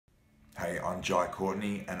Hey, I'm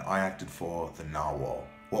Courtney and I acted for the narwhal.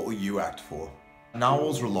 What will you act for?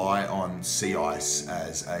 Narwhals rely on sea ice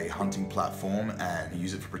as a hunting platform and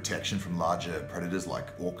use it for protection from larger predators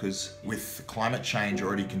like orcas. With climate change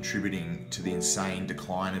already contributing to the insane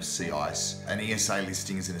decline of sea ice, an ESA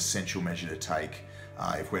listing is an essential measure to take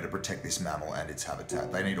if we're to protect this mammal and its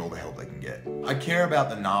habitat. They need all the help they can get. I care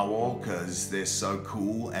about the narwhal because they're so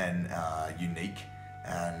cool and unique,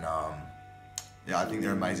 and yeah, I think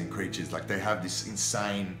they're amazing creatures. Like, they have this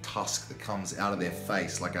insane tusk that comes out of their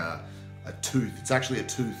face like a tooth. It's actually a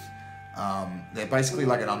tooth. They're basically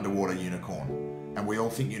like an underwater unicorn, and we all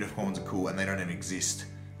think unicorns are cool and they don't even exist.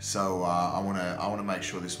 So I want to make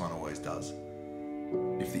sure this one always does.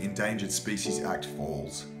 If the Endangered Species Act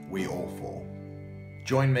falls, we all fall.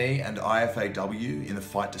 Join me and IFAW in the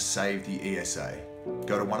fight to save the ESA.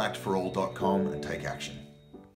 Go to oneactforall.com and take action.